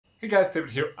Hey guys, David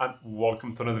here and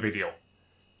welcome to another video.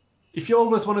 If you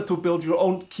always wanted to build your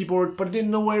own keyboard but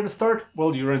didn't know where to start,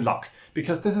 well, you're in luck,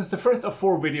 because this is the first of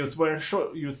 4 videos where I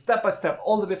show you step by step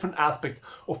all the different aspects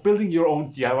of building your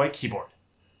own DIY keyboard.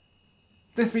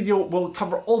 This video will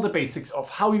cover all the basics of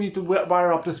how you need to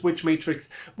wire up the switch matrix,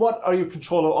 what are your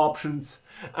controller options,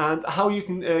 and how you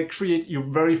can create your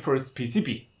very first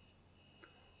PCB.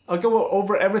 I'll go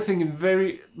over everything in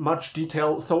very much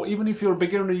detail, so even if you're a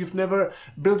beginner, you've never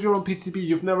built your own PCB,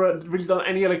 you've never really done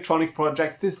any electronics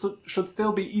projects, this should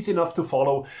still be easy enough to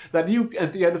follow, that you,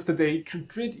 at the end of the day, can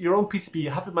create your own PCB,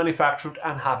 have it manufactured,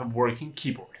 and have a working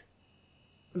keyboard.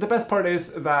 And the best part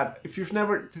is that if you've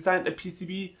never designed a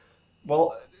PCB,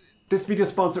 well, this video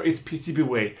sponsor is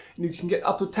PCBWay, and you can get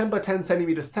up to 10 by 10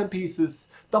 centimeters, 10 pieces,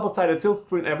 double-sided silk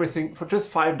screen, everything for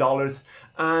just $5.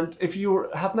 And if you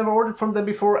have never ordered from them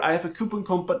before, I have a coupon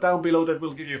code down below that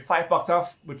will give you $5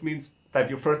 off, which means that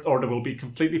your first order will be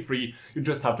completely free. You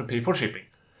just have to pay for shipping.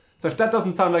 So if that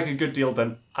doesn't sound like a good deal,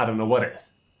 then I don't know what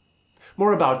is.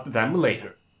 More about them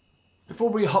later. Before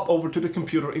we hop over to the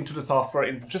computer, into the software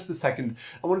in just a second,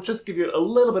 I want to just give you a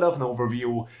little bit of an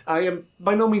overview. I am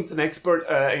by no means an expert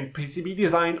in PCB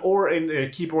design or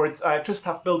in keyboards. I just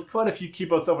have built quite a few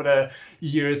keyboards over the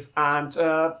years and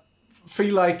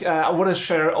feel like I want to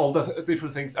share all the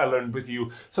different things I learned with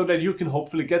you so that you can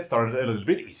hopefully get started a little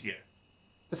bit easier.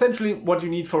 Essentially, what you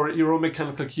need for your own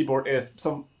mechanical keyboard is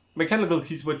some mechanical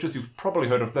key switches. You've probably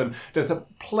heard of them. There's a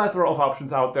plethora of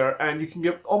options out there, and you can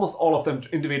get almost all of them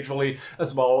individually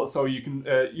as well. So you can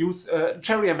use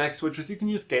Cherry MX switches, you can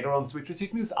use Gateron switches, you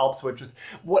can use Alp switches,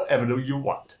 whatever you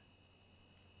want.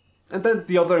 And then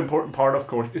the other important part, of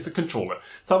course, is a controller.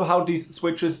 Somehow these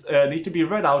switches need to be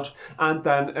read out, and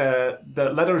then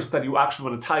the letters that you actually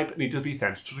want to type need to be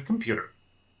sent to the computer.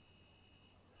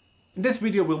 In this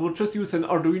video, we will just use an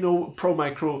Arduino Pro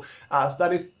Micro, as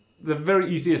that is the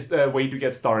very easiest way to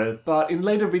get started, but in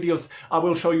later videos I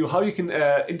will show you how you can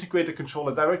integrate the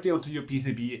controller directly onto your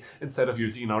PCB instead of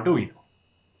using an Arduino.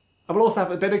 I will also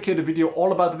have a dedicated video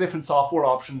all about the different software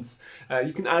options.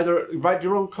 You can either write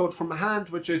your own code from hand,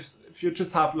 which is, if you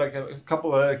just have like a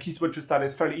couple of key switches, that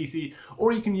is fairly easy,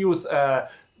 or you can use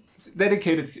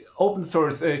dedicated open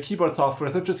source keyboard software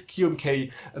such as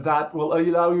QMK that will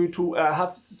allow you to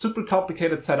have super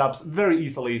complicated setups very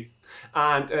easily,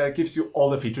 and gives you all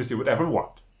the features you would ever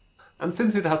want. And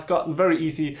since it has gotten very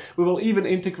easy, we will even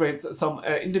integrate some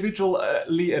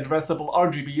individually addressable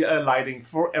RGB lighting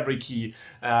for every key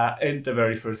in the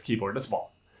very first keyboard as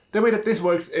well. The way that this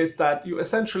works is that you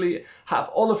essentially have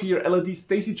all of your LEDs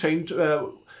daisy chained,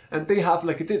 and they have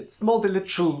like a small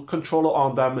digital controller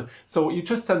on them. So you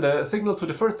just send a signal to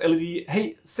the first LED,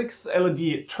 hey, 6th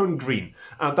LED turn green.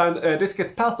 And then this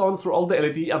gets passed on through all the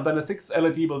LED, and then the 6th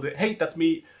LED will do, hey, that's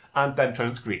me, and then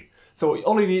turns green. So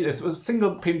all you need is a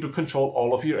single pin to control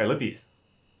all of your LEDs.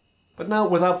 But now,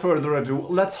 without further ado,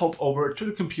 let's hop over to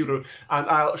the computer and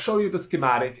I'll show you the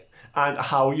schematic and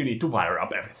how you need to wire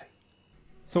up everything.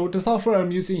 So the software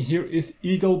I'm using here is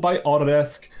Eagle by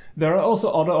Autodesk. There are also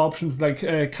other options like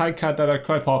KiCad that are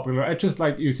quite popular. I just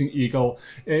like using Eagle.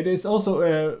 It is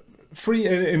also free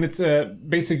in its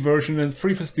basic version, and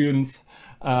free for students,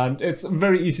 and it's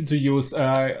very easy to use.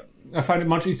 I find it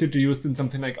much easier to use than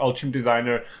something like Ultimate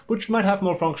Designer, which might have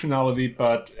more functionality,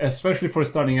 but especially for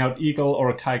starting out, Eagle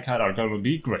or KiCad are going to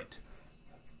be great.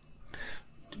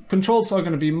 Controls are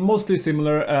going to be mostly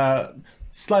similar,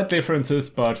 slight differences,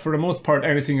 but for the most part,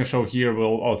 anything I show here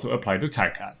will also apply to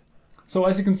KiCad. So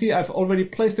as you can see, I've already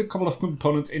placed a couple of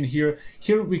components in here.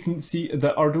 Here we can see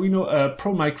the Arduino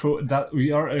Pro Micro that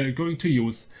we are going to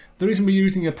use. The reason we're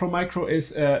using a Pro Micro is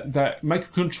the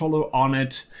microcontroller on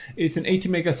it is an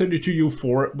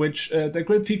ATmega32U4, which the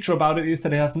great feature about it is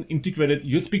that it has an integrated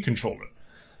USB controller.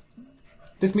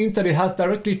 This means that it has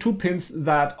directly 2 pins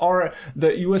that are the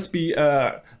USB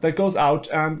that goes out,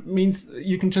 and means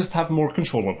you can just have more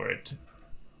control over it.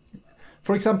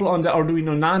 For example, on the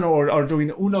Arduino Nano or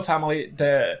Arduino Uno family,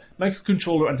 the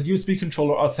microcontroller and the USB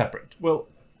controller are separate. Well,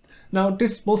 now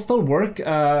this will still work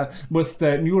with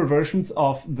the newer versions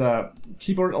of the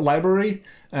keyboard library.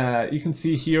 You can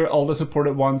see here all the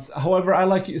supported ones. However, I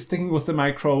like sticking with the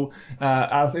Micro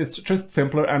as it's just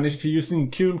simpler, and if you're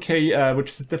using QMK,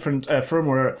 which is a different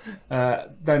firmware,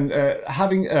 then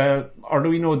having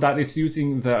Arduino that is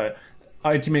using the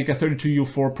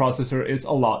ATmega32U4 processor is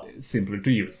a lot simpler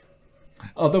to use.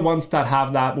 Other ones that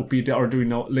have that would be the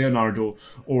Arduino Leonardo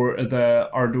or the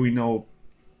Arduino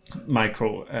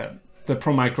Micro. The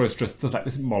Pro Micro is just a slightly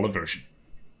smaller version.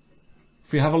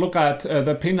 If we have a look at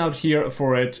the pinout here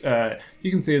for it,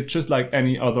 you can see it's just like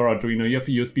any other Arduino. You have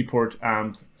a USB port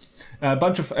and a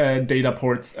bunch of data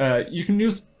ports. You can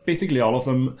use basically all of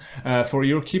them for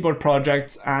your keyboard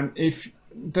projects. And if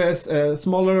this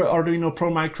smaller Arduino Pro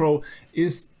Micro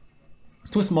is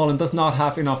too small and does not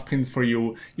have enough pins for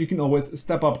you, you can always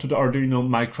step up to the Arduino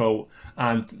Micro,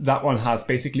 and that one has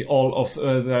basically all of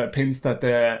the pins that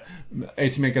the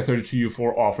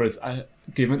ATmega32U4 offers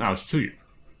given out to you.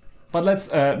 But let's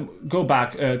go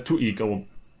back to Eagle.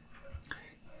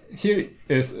 Here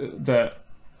is the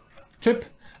chip,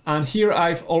 and here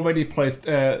I've already placed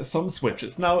some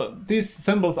switches. Now these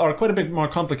symbols are quite a bit more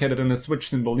complicated than a switch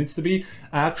symbol needs to be.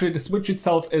 Actually, the switch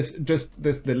itself is just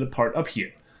this little part up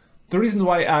here. The reason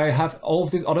why I have all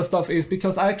of this other stuff is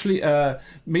because I actually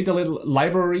made a little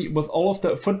library with all of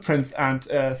the footprints and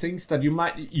things that you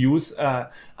might use,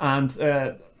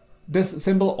 and this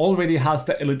symbol already has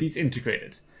the LEDs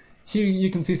integrated. Here you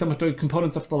can see some of the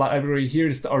components of the library. Here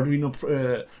is the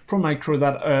Arduino Pro Micro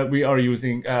that we are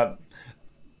using.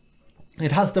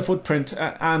 It has the footprint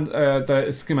and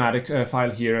the schematic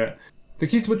file here. The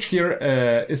key switch here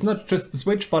is not just the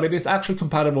switch, but it is actually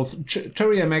compatible with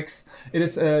Cherry MX, it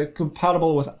is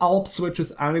compatible with ALP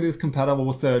switches, and it is compatible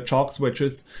with the chalk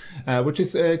switches, which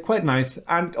is quite nice,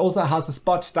 and also has a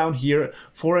spot down here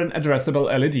for an addressable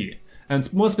LED,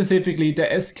 and more specifically the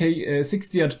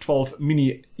SK6012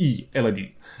 Mini E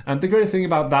LED. And the great thing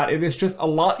about that, it is just a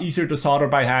lot easier to solder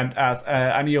by hand as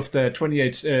any of the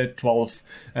 2812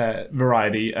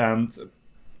 variety. And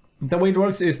the way it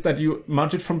works is that you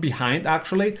mount it from behind,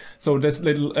 actually. So there's a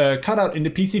little cutout in the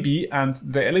PCB, and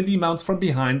the LED mounts from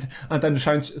behind and then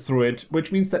shines through it,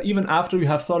 which means that even after you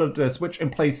have soldered the switch in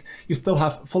place, you still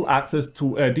have full access to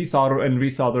desolder and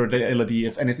resolder the LED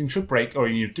if anything should break or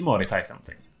you need to modify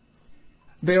something.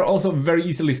 They are also very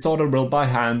easily solderable by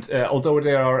hand, although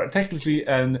they are technically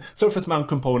a surface mount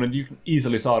component, you can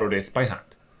easily solder this by hand.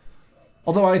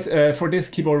 Otherwise, for this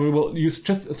keyboard we will use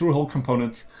just through-hole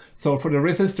components. So for the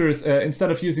resistors,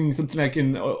 instead of using something like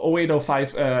an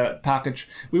 0805 package,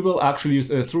 we will actually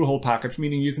use a through-hole package,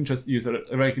 meaning you can just use a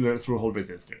regular through-hole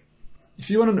resistor. If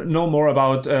you want to know more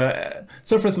about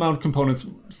surface mount components,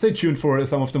 stay tuned for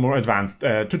some of the more advanced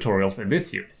tutorials in this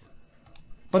series.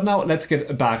 But now let's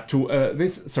get back to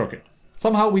this circuit.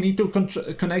 Somehow we need to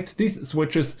connect these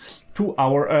switches to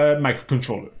our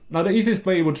microcontroller. Now the easiest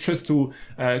way would just to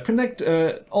connect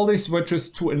all these switches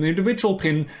to an individual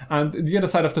pin and the other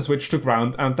side of the switch to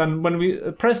ground, and then when we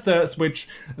press the switch,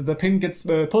 the pin gets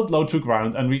pulled low to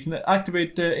ground, and we can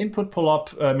activate the input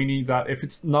pull-up, meaning that if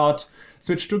it's not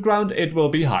switched to ground, it will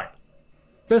be high.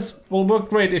 This will work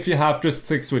great if you have just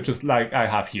 6 switches like I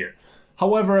have here.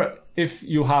 However, if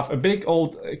you have a big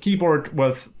old keyboard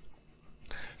with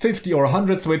 50 or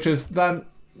 100 switches, then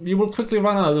you will quickly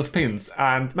run out of pins,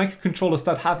 and microcontrollers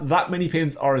that have that many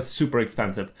pins are super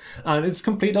expensive, and it's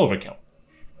complete overkill.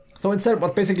 So instead,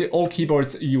 what basically all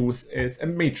keyboards use is a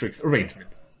matrix arrangement.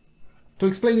 To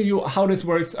explain to you how this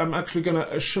works, I'm actually gonna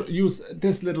use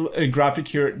this little graphic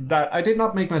here that I did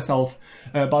not make myself,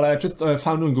 but I just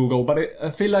found on Google, but I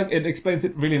feel like it explains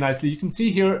it really nicely. You can see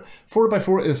here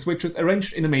 4x4 switches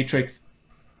arranged in a matrix.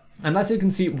 And as you can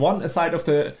see, one side of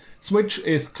the switch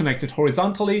is connected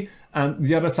horizontally and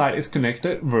the other side is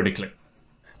connected vertically.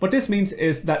 What this means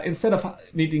is that instead of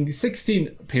needing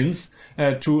 16 pins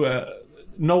to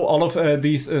know all of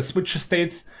these switch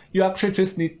states, you actually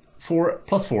just need 4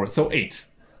 plus 4, so 8.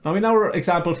 Now in our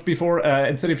example before,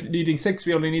 instead of needing 6,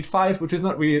 we only need 5, which is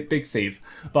not really a big save.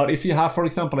 But if you have, for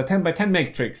example, a 10x10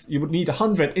 matrix, you would need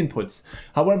 100 inputs.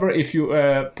 However, if you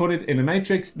put it in a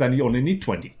matrix, then you only need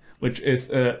 20. Which is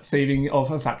a saving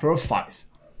of a factor of 5.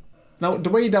 Now,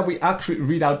 the way that we actually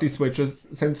read out these switches,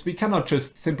 since we cannot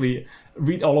just simply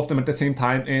read all of them at the same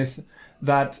time, is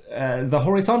that the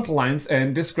horizontal lines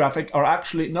in this graphic are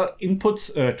actually not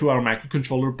inputs to our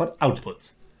microcontroller, but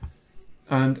outputs.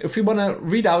 And if we want to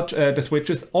read out the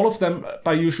switches, all of them,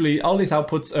 all these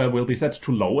outputs will be set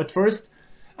to low at first,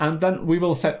 and then we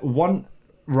will set one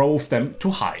row of them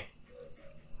to high.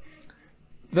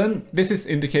 Then this is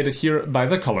indicated here by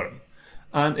the color.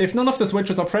 And if none of the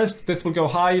switches are pressed, this will go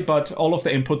high, but all of the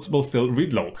inputs will still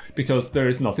read low, because there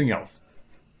is nothing else.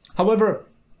 However,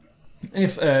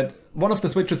 if one of the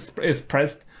switches is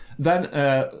pressed, then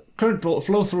current will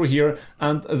flow through here,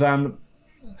 and then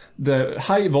the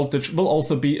high voltage will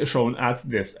also be shown at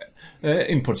this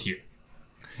input here.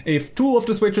 If 2 of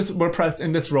the switches were pressed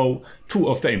in this row, 2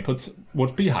 of the inputs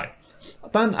would be high.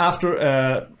 Then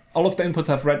after all of the inputs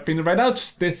have been read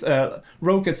out, this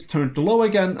row gets turned to low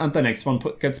again, and the next one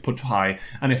gets put to high.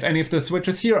 And if any of the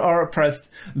switches here are pressed,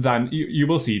 then you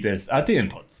will see this at the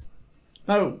inputs.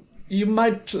 Now, you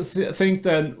might think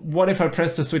then, what if I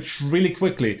press the switch really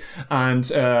quickly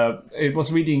and it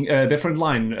was reading a different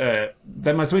line,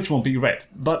 then my switch won't be red.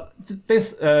 But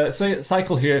this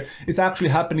cycle here is actually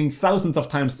happening thousands of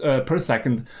times per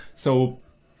second, so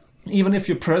even if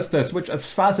you press the switch as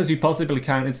fast as you possibly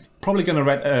can, it's probably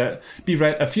gonna be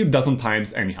read a few dozen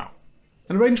times anyhow.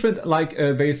 An arrangement like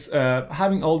this,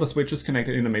 having all the switches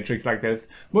connected in a matrix like this,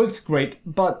 works great,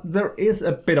 but there is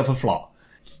a bit of a flaw.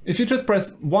 If you just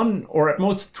press one or at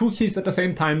most two keys at the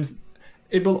same time,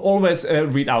 it will always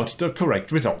read out the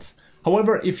correct results.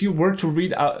 However, if you were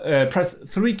to press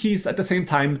three keys at the same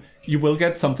time, you will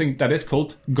get something that is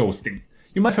called ghosting.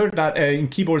 You might have heard that in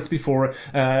keyboards before,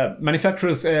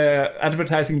 manufacturers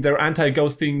advertising their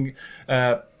anti-ghosting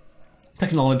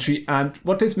technology, and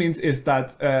what this means is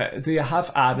that they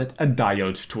have added a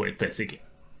diode to it, basically.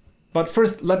 But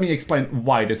first, let me explain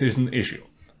why this is an issue.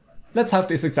 Let's have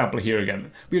this example here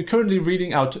again. We are currently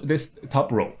reading out this top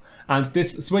row, and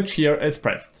this switch here is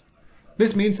pressed.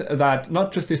 This means that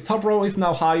not just this top row is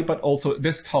now high, but also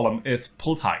this column is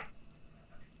pulled high.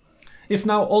 If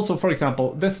now also, for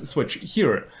example, this switch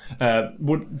here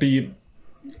would be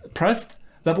pressed,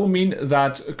 that will mean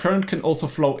that current can also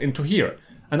flow into here.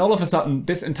 And all of a sudden,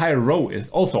 this entire row is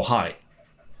also high.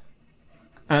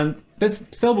 And this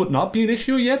still would not be an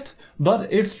issue yet,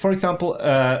 but if, for example,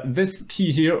 this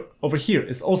key here over here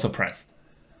is also pressed,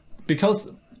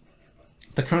 because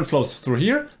the current flows through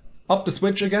here, up the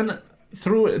switch again,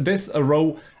 through this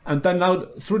row, and then now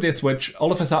through this switch,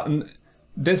 all of a sudden,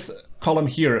 this column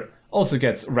here also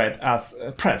gets read as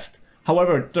pressed.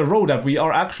 However, the row that we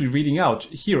are actually reading out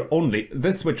here only,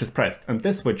 this switch is pressed, and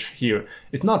this switch here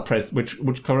is not pressed, which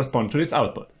would correspond to this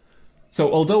output.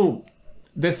 So although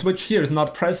this switch here is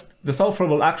not pressed, the software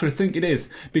will actually think it is,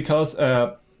 because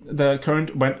the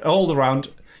current went all around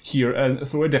here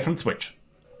through a different switch.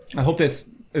 I hope this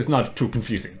is not too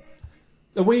confusing.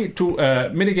 The way to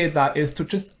mitigate that is to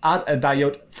just add a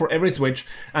diode for every switch,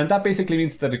 and that basically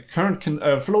means that the current can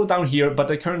flow down here, but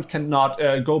the current cannot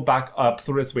go back up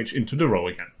through the switch into the row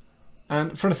again.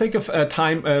 And for the sake of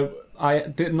time, I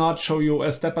did not show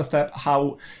you step by step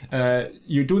how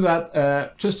you do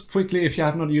that. Just quickly, if you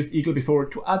have not used Eagle before,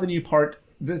 to add a new part,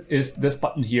 this is this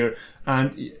button here,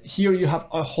 and here you have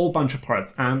a whole bunch of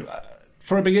parts. And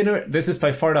for a beginner, this is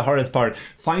by far the hardest part,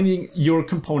 finding your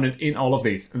component in all of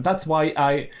these. And that's why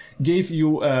I gave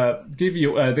you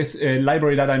this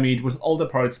library that I made with all the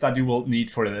parts that you will need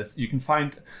for this. You can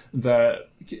find the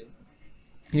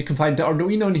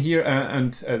Arduino in here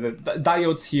and the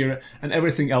diodes here and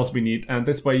everything else we need. And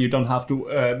this way you don't have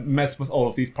to mess with all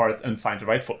of these parts and find the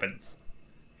right footprints.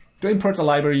 To import the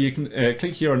library, you can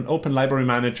click here on Open Library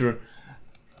Manager,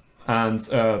 and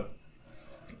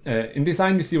in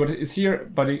design you see what is here,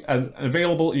 but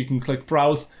available you can click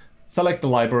Browse, select the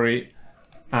library,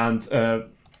 and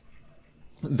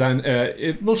then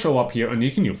it will show up here and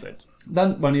you can use it.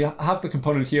 Then when you have the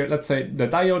component here, let's say the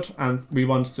diode, and we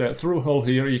want the through hole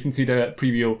here, you can see the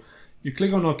preview. You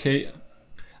click on OK,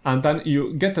 and then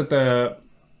you get the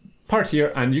part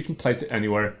here and you can place it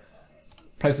anywhere.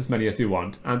 Place as many as you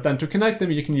want. And then to connect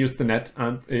them, you can use the net,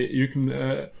 and you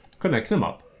can connect them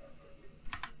up.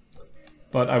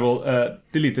 But I will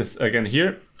delete this again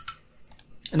here.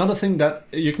 Another thing that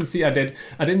you can see I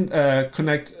didn't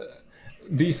connect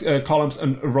these columns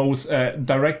and rows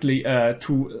directly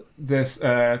to this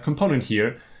component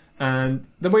here. And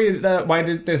the way that why I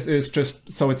did this is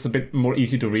just so it's a bit more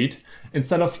easy to read.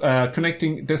 Instead of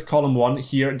connecting this column 1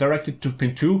 here directly to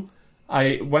pin 2,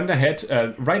 I went ahead,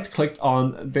 right-clicked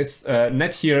on this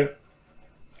net here,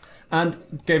 and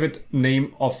gave it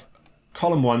name of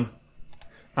column 1.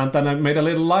 And then I made a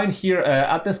little line here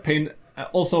at this pin,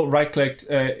 also right-clicked,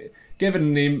 gave it a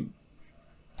name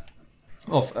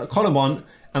of column 1,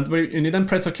 and when you then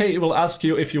press OK, it will ask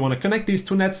you if you want to connect these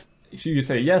two nets. If you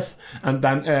say yes, and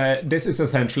then this is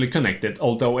essentially connected,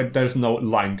 although there's no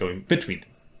line going between them.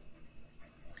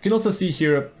 You can also see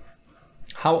here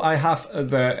how I have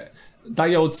the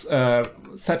diodes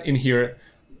set in here.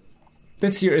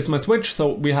 This here is my switch,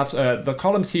 so we have the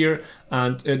columns here,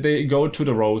 and they go to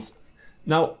the rows.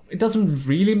 Now, it doesn't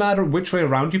really matter which way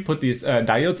around you put these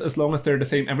diodes, as long as they're the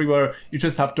same everywhere. You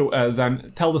just have to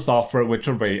then tell the software which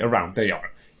way around they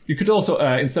are. You could also,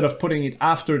 instead of putting it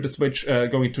after the switch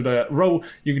going to the row,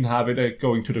 you can have it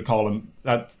going to the column.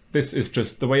 This is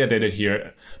just the way I did it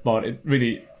here, but it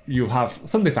really, you have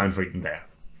some design freedom there.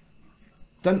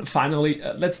 Then finally,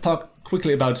 let's talk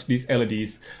quickly about these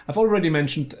LEDs. I've already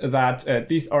mentioned that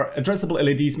these are addressable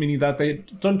LEDs, meaning that they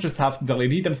don't just have the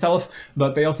LED themselves,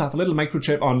 but they also have a little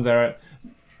microchip on there.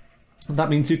 That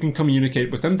means you can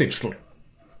communicate with them digitally.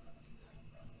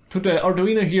 To the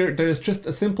Arduino here, there is just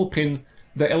a simple pin,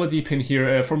 the LED pin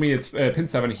here. For me, it's pin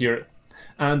 7 here.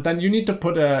 And then you need to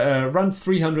put a runs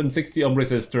 360 ohm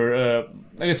resistor,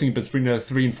 anything between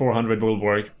 3 and 400 will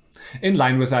work. In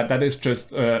line with that, that is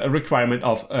just a requirement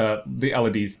of the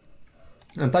LEDs.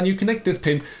 And then you connect this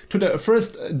pin to the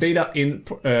first data in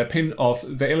pin of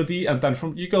the LED, and then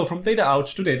you go from data out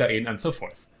to data in, and so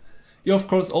forth. You of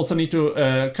course also need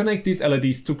to connect these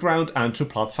LEDs to ground and to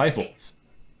plus 5 volts.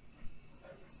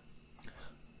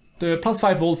 The plus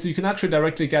 5 volts you can actually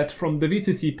directly get from the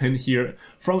VCC pin here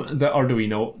from the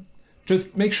Arduino.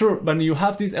 Just make sure when you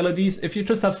have these LEDs, if you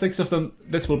just have 6 of them,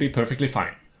 this will be perfectly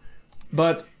fine.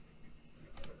 But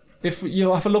if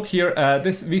you have a look here,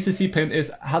 this VCC pin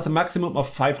has a maximum of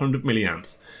 500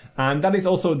 milliamps. And that is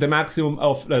also the maximum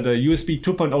of the USB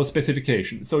 2.0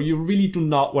 specification. So you really do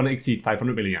not want to exceed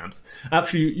 500 milliamps.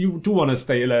 Actually, you do want to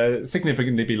stay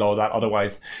significantly below that,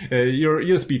 otherwise your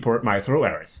USB port might throw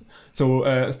errors.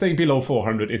 So staying below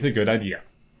 400 is a good idea.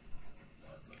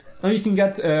 Now you can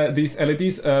get these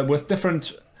LEDs with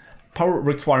different power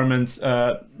requirements,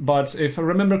 but if I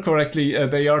remember correctly,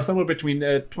 they are somewhere between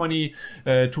 20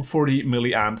 to 40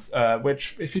 milliamps,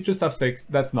 which if you just have 6,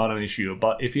 that's not an issue.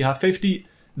 But if you have 50,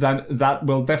 then that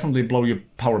will definitely blow your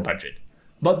power budget.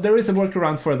 But there is a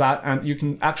workaround for that, and you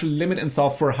can actually limit in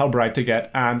software how bright to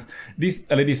get, and these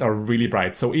LEDs are really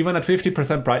bright. So even at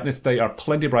 50% brightness, they are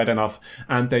plenty bright enough,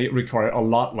 and they require a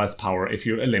lot less power if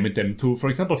you limit them to, for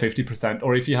example, 50%,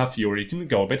 or if you have fewer, you can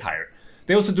go a bit higher.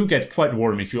 They also do get quite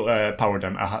warm if you power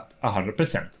them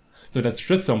 100%. So that's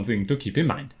just something to keep in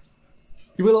mind.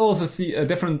 You will also see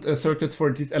different circuits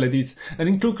for these LEDs and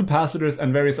include capacitors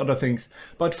and various other things.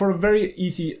 But for a very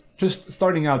easy, just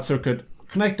starting out circuit,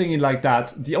 connecting it like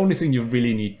that, the only thing you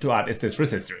really need to add is this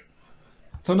resistor.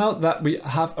 So now that we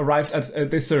have arrived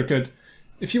at this circuit,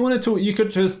 if you wanted to, you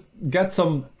could just get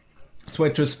some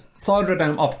switches, solder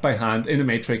them up by hand in a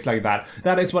matrix like that.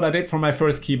 That is what I did for my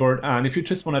first keyboard, and if you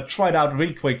just want to try it out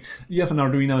real quick, you have an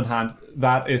Arduino in hand,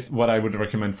 that is what I would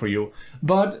recommend for you.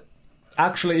 But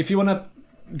actually, if you want to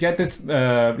get this,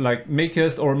 make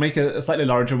a slightly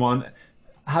larger one,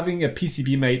 having a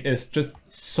PCB made is just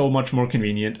so much more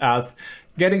convenient, as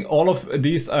getting all of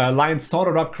these lines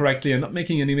soldered up correctly and not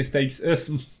making any mistakes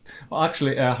is well,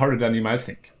 actually harder than you might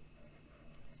think.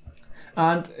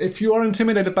 And if you are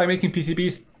intimidated by making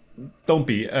PCBs, don't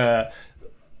be.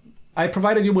 I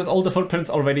provided you with all the footprints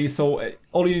already, so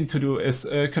all you need to do is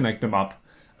connect them up.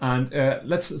 And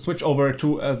let's switch over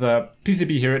to the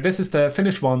PCB here. This is the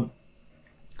finished one.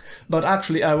 But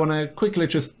actually, I want to quickly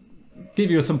just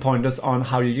give you some pointers on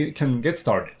how you can get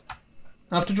started.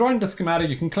 After drawing the schematic,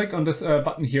 you can click on this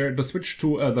button here to switch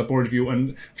to the board view.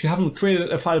 And if you haven't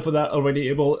created a file for that already,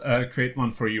 it will create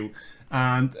one for you.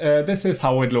 And this is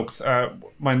how it looks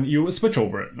when you switch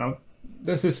over. Now,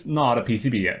 this is not a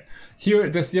PCB yet. Here,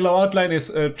 this yellow outline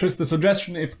is just a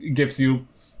suggestion it gives you.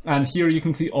 And here you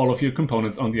can see all of your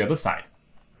components on the other side.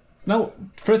 Now,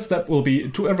 first step will be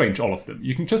to arrange all of them.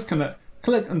 You can just kind of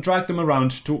click and drag them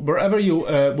around to wherever you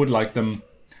would like them,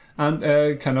 and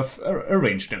kind of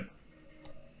arrange them.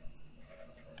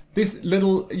 These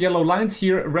little yellow lines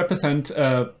here represent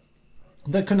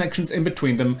the connections in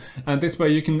between them, and this way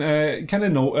you can kind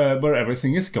of know where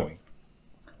everything is going.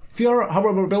 If you're,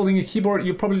 however, building a keyboard,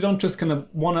 you probably don't just kind of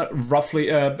want to roughly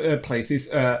place these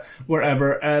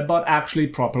wherever, but actually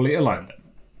properly align them.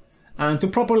 And to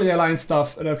properly align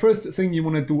stuff, the first thing you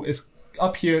want to do is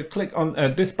up here, click on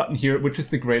this button here, which is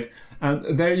the grid,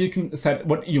 and there you can set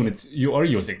what units you are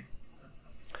using.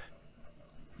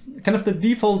 Kind of the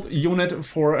default unit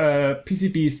for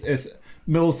PCBs is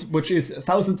mils, which is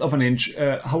thousandths of an inch.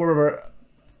 However,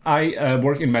 I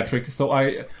work in metric, so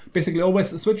I basically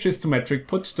always switch this to metric,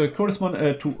 put the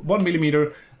corresponding to 1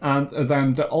 millimeter, and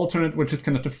then the alternate, which is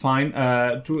kind of defined,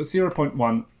 to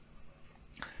 0.1.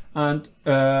 And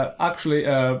actually,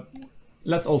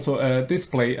 let's also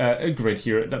display a grid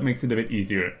here. That makes it a bit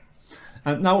easier.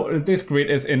 And now this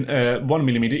grid is in 1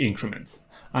 millimeter increments.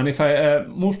 And if I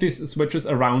move these switches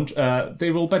around, they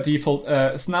will by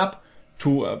default snap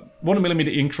to 1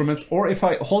 millimeter increments, or if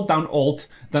I hold down Alt,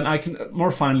 then I can more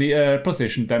finely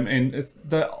position them in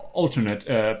the alternate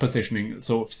positioning,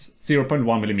 so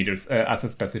 0.1 millimeters as I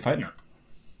specified now.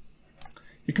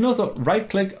 You can also right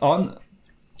click on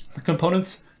the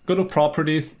components, go to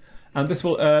Properties, and this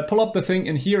will pull up the thing,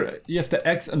 and here you have the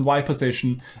X and Y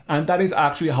position, and that is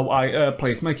actually how I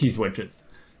place my key switches.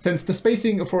 Since the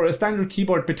spacing for a standard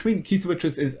keyboard between key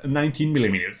switches is 19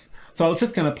 millimeters. So I'll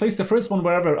just kind of place the first one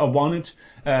wherever I want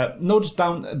it, note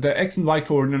down the X and Y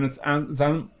coordinates, and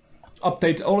then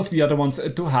update all of the other ones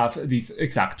to have these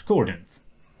exact coordinates.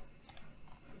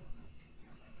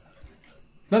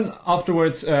 Then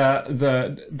afterwards,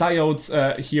 the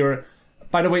diodes here.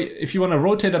 By the way, if you want to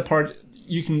rotate a part,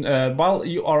 you can, while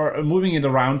you are moving it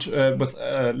around with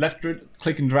left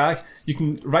click and drag, you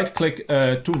can right click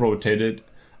to rotate it.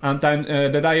 And then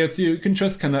the diodes you can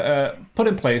just kind of put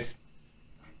in place.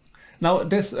 Now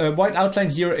this white outline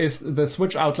here is the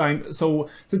switch outline, so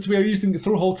since we are using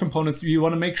through-hole components, we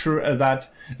want to make sure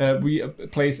that we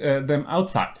place them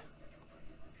outside.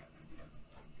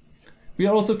 We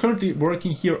are also currently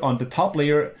working here on the top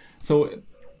layer, so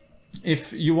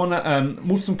if you want to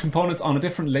move some components on a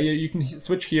different layer, you can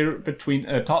switch here between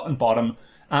top and bottom,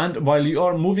 and while you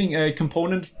are moving a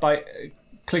component by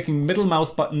clicking middle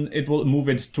mouse button, it will move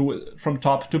it from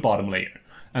top to bottom layer,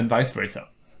 and vice versa.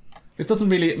 This doesn't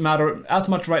really matter as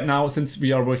much right now since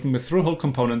we are working with through-hole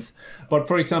components, but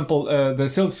for example, the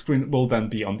silk screen will then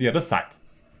be on the other side.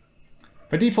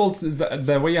 By default,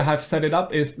 the way I have set it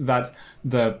up is that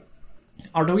the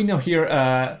Arduino here,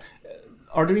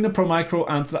 Arduino Pro Micro,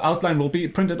 and the outline will be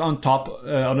printed on top,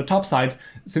 on the top side,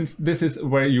 since this is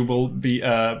where you will be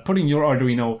putting your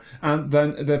Arduino, and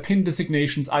then the pin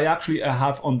designations I actually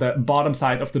have on the bottom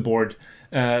side of the board.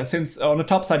 Since on the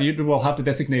top side you will have the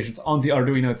designations on the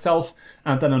Arduino itself,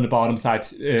 and then on the bottom side,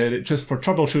 just for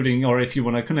troubleshooting or if you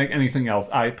want to connect anything else,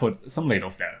 I put some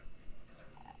labels there.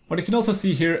 What you can also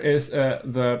see here is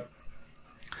the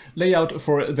layout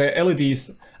for the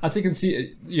LEDs. As you can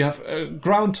see, you have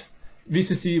ground,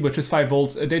 VCC, which is 5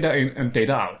 volts, data in and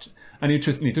data out, and you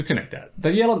just need to connect that.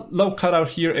 The yellow cutout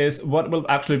here is what will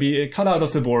actually be cut out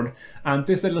of the board, and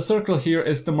this little circle here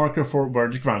is the marker for where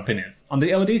the ground pin is. On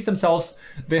the LEDs themselves,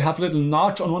 they have a little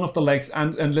notch on one of the legs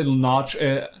and a little notch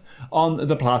on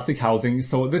the plastic housing,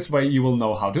 so this way you will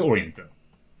know how to orient them.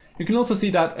 You can also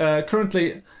see that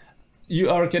currently you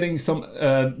are getting some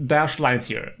dashed lines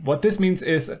here. What this means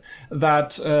is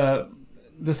that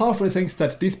the software thinks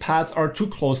that these pads are too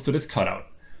close to this cutout.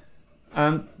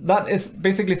 And that is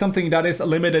basically something that is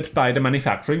limited by the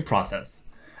manufacturing process.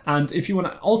 And if you want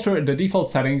to alter the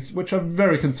default settings, which are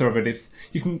very conservative,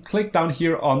 you can click down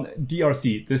here on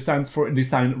DRC. This stands for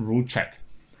Design Rule Check.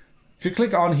 If you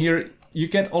click on here, you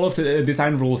get all of the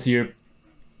design rules here.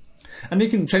 And you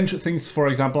can change things, for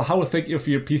example, how thick your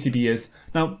PCB is.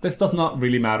 Now, this does not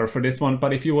really matter for this one,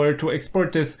 but if you were to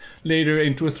export this later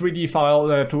into a 3D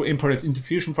file to import it into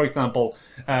Fusion, for example,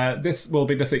 this will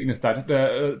be the thickness that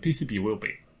the PCB will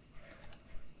be.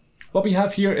 What we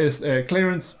have here is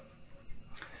clearance,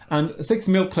 and 6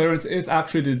 mil clearance is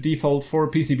actually the default for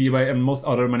PCBWay and most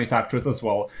other manufacturers as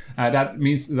well. That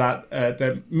means that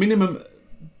the minimum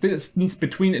distance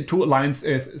between two lines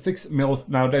is 6 mils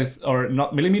nowadays, or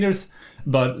not millimeters,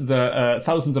 but the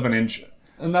thousandth of an inch.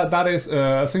 And that is,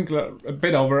 I think, a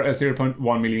bit over 0.1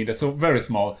 millimeter, so very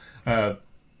small.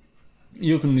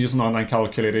 You can use an online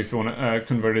calculator if you want to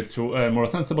convert it to more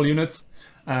sensible units.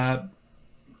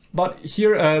 But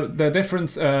here, the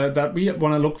difference that we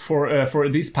want to look for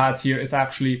these pads here is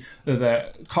actually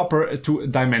the copper to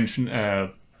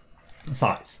dimension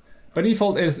size. By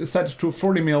default, it is set to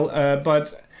 40 mil,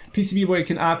 but PCBWay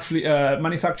can actually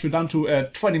manufacture down to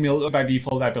 20 mil by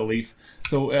default, I believe.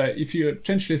 So if you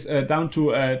change this down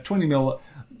to 20 mil,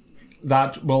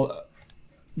 that will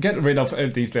get rid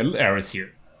of these little errors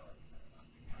here.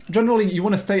 Generally, you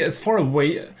want to stay as far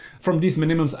away from these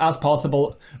minimums as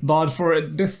possible, but for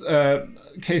this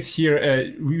case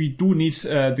here, we do need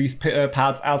these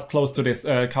pads as close to this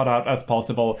cutout as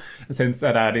possible, since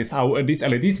that is how these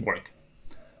LEDs work.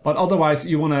 But otherwise,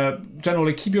 you want to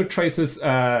generally keep your traces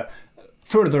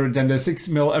further than the 6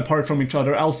 mil apart from each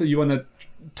other. Also, you want to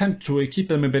tend to keep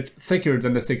them a bit thicker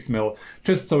than the 6 mil,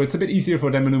 just so it's a bit easier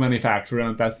for them to manufacture,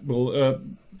 and that will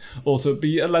also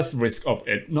be a less risk of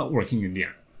it not working in the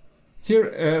end.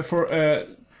 Here, for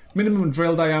minimum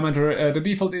drill diameter, the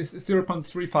default is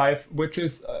 0.35, which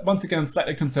is once again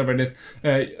slightly conservative.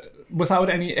 Without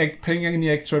paying any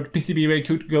extra, PCBWay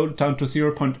could go down to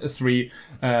 0.3.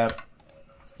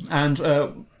 And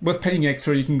with paying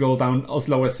extra, you can go down as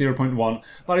low as 0.1,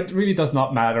 but it really does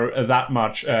not matter that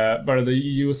much whether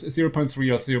you use 0.3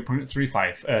 or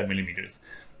 0.35 millimeters.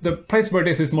 The place where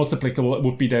this is most applicable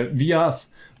would be the vias,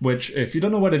 which, if you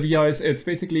don't know what a via is, it's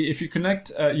basically if you connect,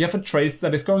 you have a trace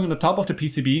that is going on the top of the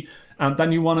PCB, and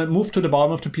then you want to move to the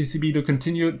bottom of the PCB to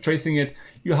continue tracing it.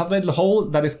 You have a little hole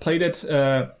that is plated,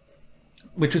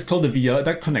 which is called a via,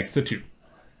 that connects the two.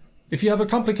 If you have a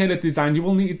complicated design, you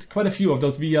will need quite a few of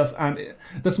those vias, and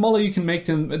the smaller you can make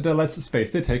them, the less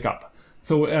space they take up.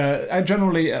 So I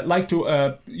generally like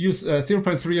to use 0.3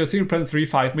 or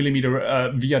 0.35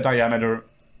 millimeter via diameter,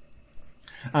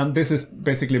 and this is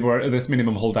basically where this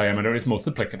minimum hole diameter is most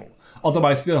applicable.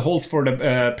 Otherwise, the holes for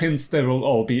the pins, they will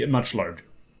all be much larger.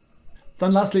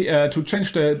 Then lastly, to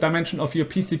change the dimension of your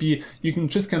PCB, you can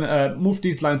just kind of move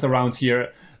these lines around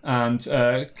here and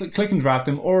click and drag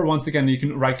them, or once again you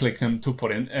can right click them to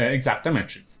put in exact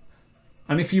dimensions.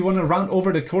 And if you want to round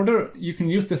over the corner, you can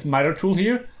use this miter tool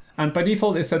here, and by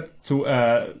default it's set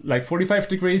to like 45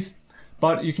 degrees,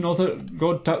 but you can also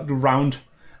go to round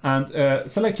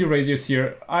and select your radius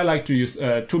here. I like to use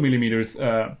 2 millimeters,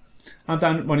 and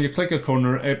then when you click a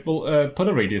corner it will put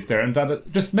a radius there, and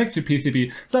that just makes your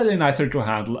PCB slightly nicer to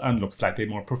handle and look slightly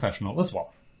more professional as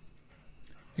well.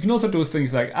 You can also do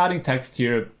things like adding text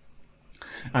here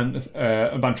and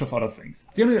a bunch of other things.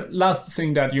 The only last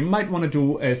thing that you might want to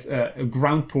do is a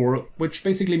ground pour, which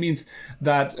basically means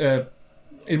that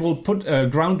it will put a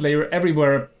ground layer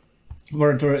everywhere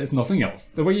where there is nothing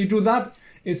else. The way you do that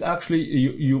is actually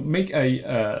you make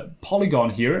a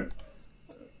polygon here.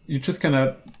 You just kind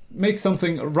of make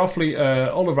something roughly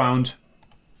all around,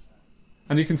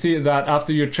 and you can see that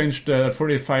after you change the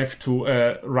 45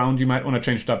 to round, you might want to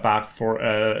change that back for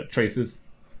traces.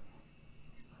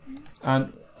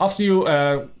 And after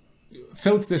you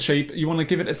filled this shape, you want to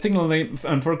give it a signal name,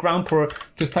 and for ground pour,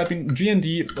 just type in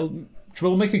GND, which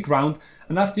will make it ground.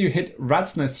 And after you hit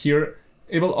rat's nest here,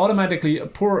 it will automatically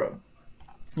pour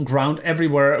ground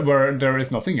everywhere where there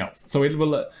is nothing else. So it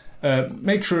will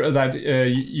make sure that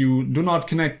you do not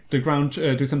connect the ground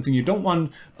to something you don't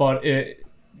want, but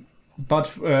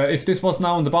if this was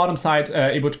now on the bottom side,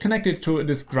 it would connect it to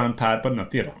this ground pad, but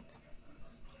not the other one.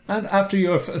 And after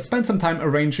you have spent some time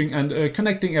arranging and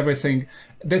connecting everything,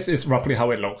 this is roughly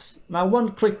how it looks. Now,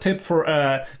 one quick tip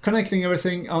for connecting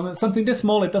everything on something this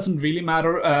small, it doesn't really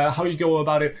matter how you go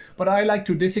about it, but I like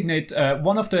to designate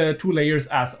one of the two layers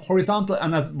as horizontal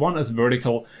and one as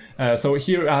vertical. So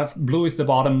here I have blue is the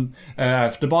bottom, I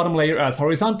have the bottom layer as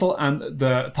horizontal and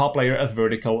the top layer as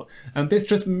vertical. And this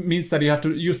just means that you have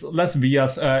to use less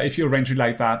vias if you arrange it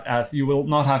like that, as you will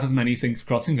not have as many things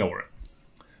crossing over.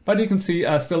 But you can see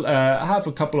I still have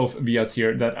a couple of vias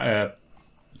here that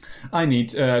I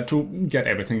need to get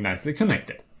everything nicely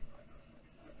connected.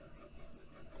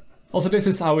 Also, this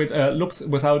is how it looks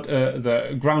without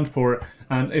the ground pour,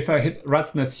 and if I hit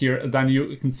rat's nest here, then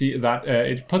you can see that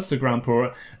it puts the ground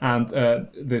pour, and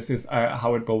this is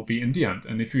how it will be in the end.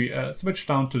 And if we switch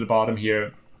down to the bottom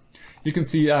here, you can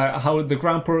see how the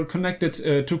ground pour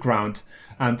connected to ground,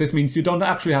 and this means you don't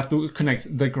actually have to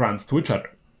connect the grounds to each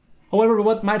other. However,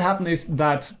 what might happen is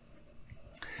that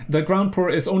the ground pour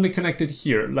is only connected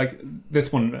here, like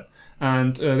this one.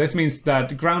 And this means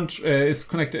that ground is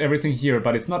connected everything here,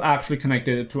 but it's not actually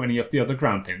connected to any of the other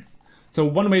ground pins. So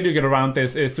one way to get around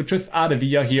this is to just add a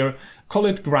via here, call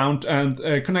it ground, and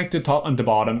connect the top and the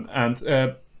bottom. And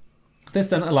this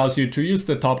then allows you to use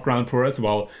the top ground pour as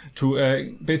well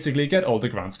to basically get all the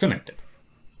grounds connected.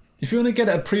 If you want to get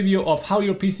a preview of how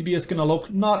your PCB is going to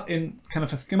look, not in kind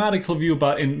of a schematical view,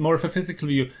 but in more of a physical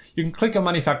view, you can click on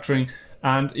manufacturing,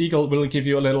 and Eagle will give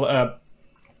you a little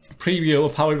preview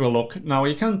of how it will look. Now,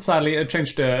 you can sadly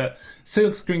change the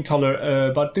silk screen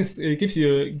color, but this gives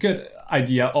you a good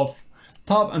idea of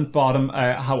top and bottom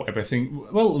how everything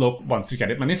will look once you get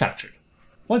it manufactured.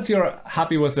 Once you're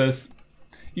happy with this,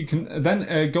 you can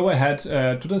then go ahead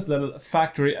to this little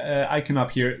factory icon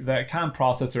up here, the CAM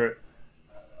processor.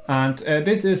 And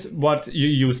this is what you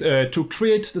use to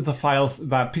create the files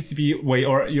that PCBWay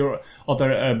or your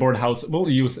other board house will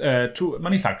use to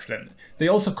manufacture them.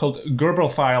 They're also called Gerber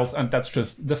files, and that's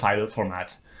just the file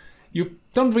format. You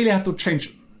don't really have to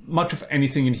change much of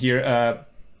anything in here.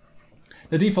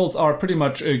 The defaults are pretty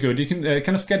much good. You can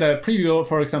kind of get a preview,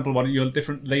 for example, what your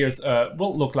different layers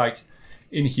will look like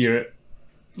in here.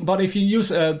 But if you use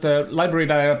the library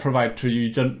that I provide to you,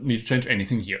 you don't need to change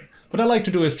anything here. What I like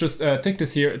to do is just take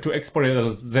this here to export it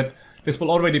as a zip. This will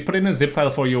already put in a zip file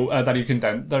for you that you can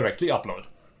then directly upload.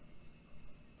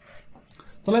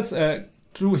 So let's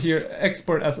do here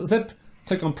export as a zip,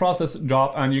 click on process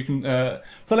job, and you can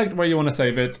select where you want to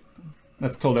save it.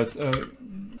 Let's call this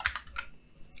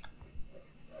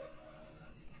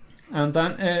and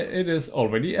then it is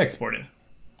already exported.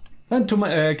 Then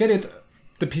to get it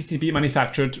the PCB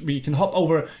manufactured, we can hop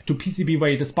over to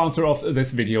PCBWay, the sponsor of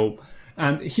this video.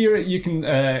 And here you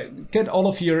can get all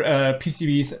of your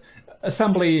PCBs,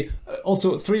 assembly,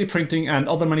 also 3D printing and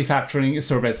other manufacturing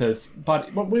services.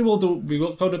 But what we will do, we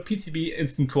will go to PCB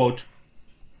Instant Quote.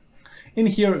 In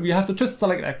here, we have to just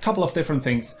select a couple of different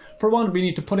things. For one, we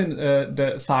need to put in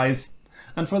the size.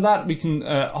 And for that, we can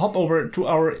hop over to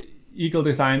our Eagle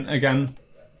design again.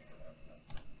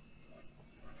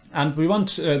 And we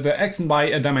want the X and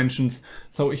Y dimensions.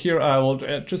 So here I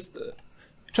will just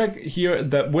check here,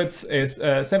 the width is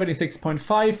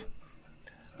 76.5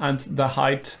 and the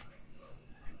height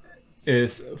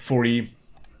is 40.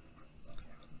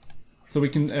 So we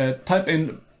can type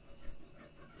in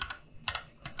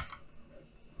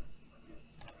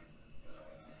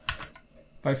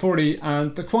by 40,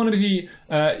 and the quantity,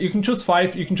 you can choose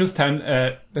 5, you can choose 10,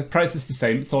 the price is the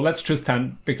same, so let's choose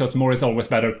 10 because more is always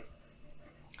better.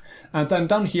 And then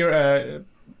down here,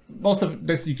 most of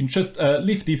this you can just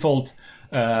leave default.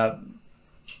 What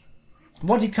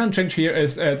you can change here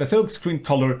is the silk screen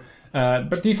color,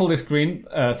 but default is green.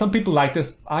 Some people like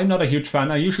this. I'm not a huge fan.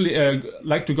 I usually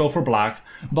like to go for black,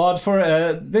 but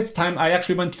for this time I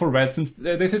actually went for red, since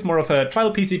this is more of a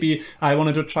trial PCB. I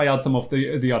wanted to try out some of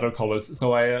the other colors,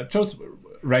 so I chose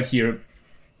red here.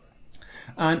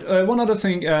 And one other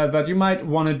thing that you might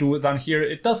want to do down here,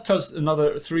 it does cost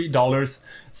another $3.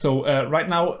 So right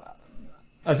now,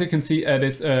 as you can see, it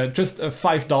is just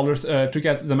 $5 to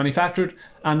get the manufactured,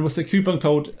 and with the coupon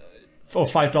code for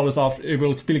 $5 off, it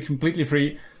will be completely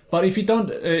free. But if you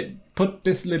don't put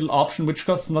this little option, which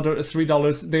costs another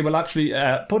 $3, they will actually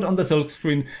put on the silk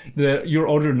screen your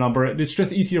order number. It's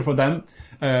just easier for them.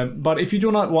 But if you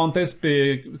do not want this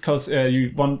because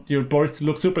you want your board to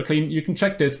look super clean, you can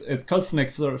check this. It costs an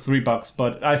extra $3,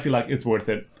 but I feel like it's worth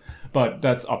it. But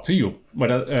that's up to you,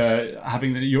 whether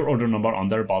having your order number on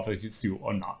there bothers you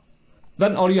or not.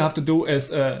 Then all you have to do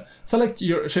is select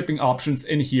your shipping options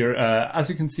in here. As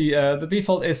you can see, the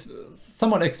default is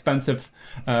somewhat expensive,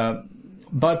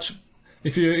 but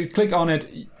if you click on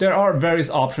it, there are various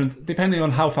options depending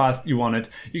on how fast you want it.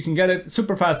 You can get it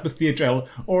super fast with DHL,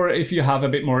 or if you have a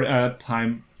bit more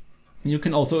time, you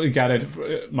can also get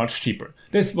it much cheaper.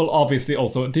 This will obviously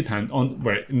also depend on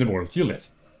where in the world you live.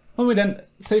 When we then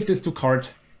save this to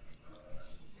cart,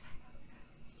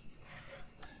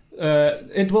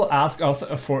 it will ask us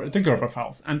for the Gerber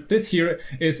files, and this here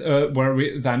is where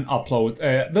we then upload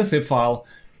the zip file.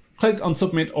 Click on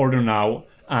Submit Order Now,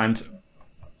 and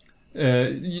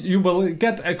you will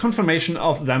get a confirmation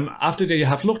of them after they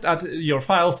have looked at your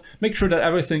files. Make sure that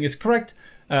everything is correct,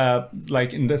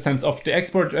 like in the sense of the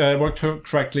export worked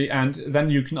correctly, and then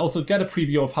you can also get a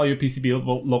preview of how your PCB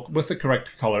will look with the correct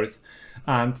colors,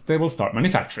 and they will start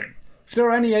manufacturing. If there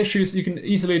are any issues, you can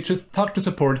easily just talk to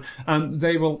support, and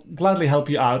they will gladly help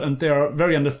you out, and they are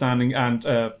very understanding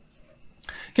and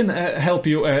can help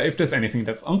you if there's anything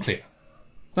that's unclear.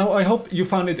 Now, I hope you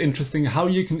found it interesting how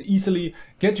you can easily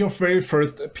get your very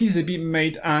first PCB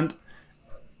made, and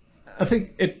I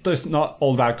think it is not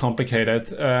all that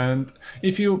complicated. And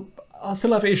if you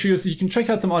still have issues, you can check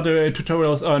out some other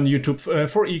tutorials on YouTube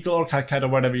for Eagle or KitKat or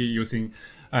whatever you're using,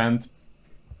 and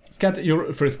get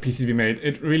your first PCB made.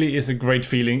 It really is a great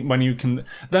feeling when you can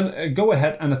then go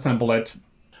ahead and assemble it.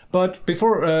 But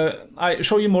before I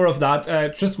show you more of that, I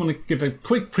just want to give a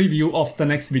quick preview of the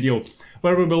next video,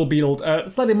 where we will build a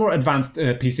slightly more advanced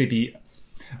PCB,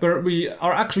 where we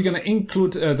are actually going to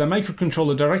include the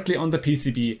microcontroller directly on the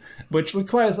PCB, which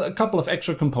requires a couple of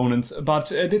extra components, but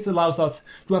this allows us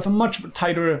to have a much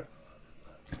tighter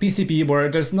PCB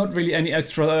where there's not really any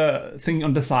extra thing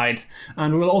on the side.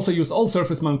 And we'll also use all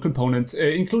surface mount components,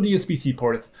 including USB-C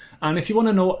ports. And if you want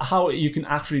to know how you can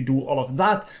actually do all of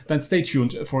that, then stay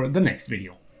tuned for the next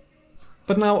video.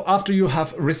 But now, after you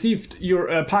have received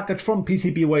your package from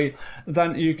PCBWay,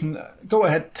 then you can go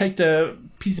ahead, take the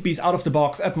PCBs out of the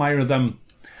box, admire them,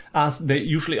 as they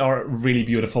usually are really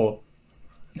beautiful.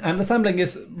 And assembling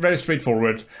is very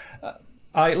straightforward.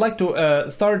 I like to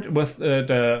start with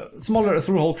the smaller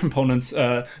through-hole components,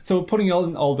 so putting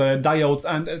on all the diodes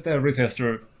and the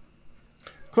resistor.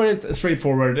 Quite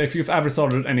straightforward. If you've ever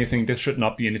soldered anything, this should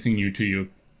not be anything new to you.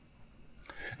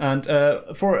 And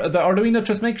for the Arduino,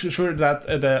 just make sure that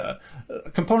the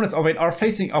components of it are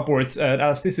facing upwards,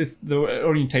 as this is the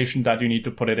orientation that you need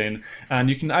to put it in. And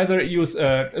you can either use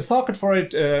a socket for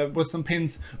it with some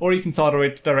pins, or you can solder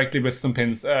it directly with some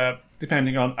pins,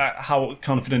 depending on how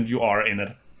confident you are in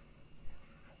it.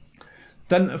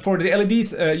 Then for the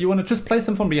LEDs, you want to just place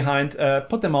them from behind,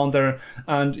 put them on there,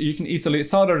 and you can easily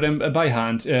solder them by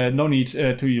hand. No need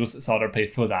to use solder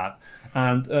paste for that.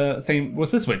 And same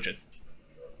with the switches.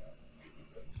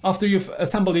 After you've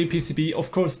assembled the PCB,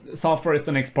 of course, software is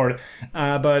the next part,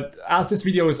 but as this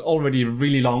video is already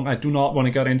really long, I do not want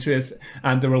to get into this,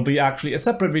 and there will be actually a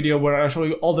separate video where I show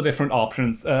you all the different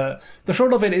options. The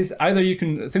short of it is, either you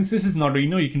can, since this is an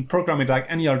Arduino, you can program it like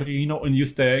any Arduino and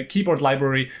use the keyboard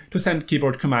library to send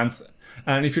keyboard commands.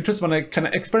 And if you just want to kind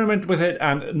of experiment with it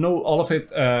and know all of it,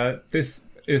 this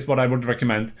is what I would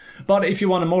recommend. But if you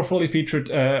want a more fully featured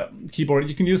keyboard,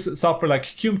 you can use software like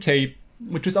QMK,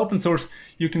 which is open source.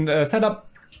 You can set up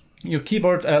your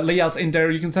keyboard layouts in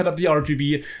there. You can set up the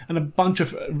RGB and a bunch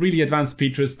of really advanced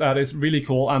features that is really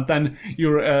cool. And then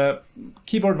your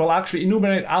keyboard will actually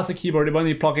enumerate as a keyboard when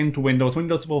you plug into Windows.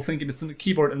 Windows will think it's a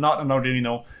keyboard and not an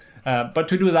Arduino. But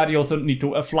to do that, you also need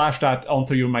to flash that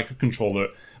onto your microcontroller.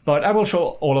 But I will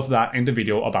show all of that in the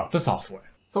video about the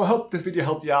software. So I hope this video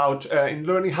helped you out in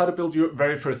learning how to build your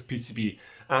very first PCB.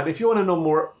 And if you want to know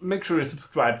more, make sure you're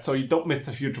subscribed so you don't miss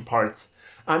the future parts.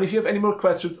 And if you have any more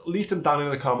questions, leave them down in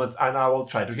the comments and I will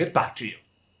try to get back to you.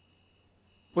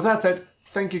 With that said,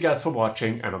 thank you guys for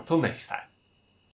watching and until next time.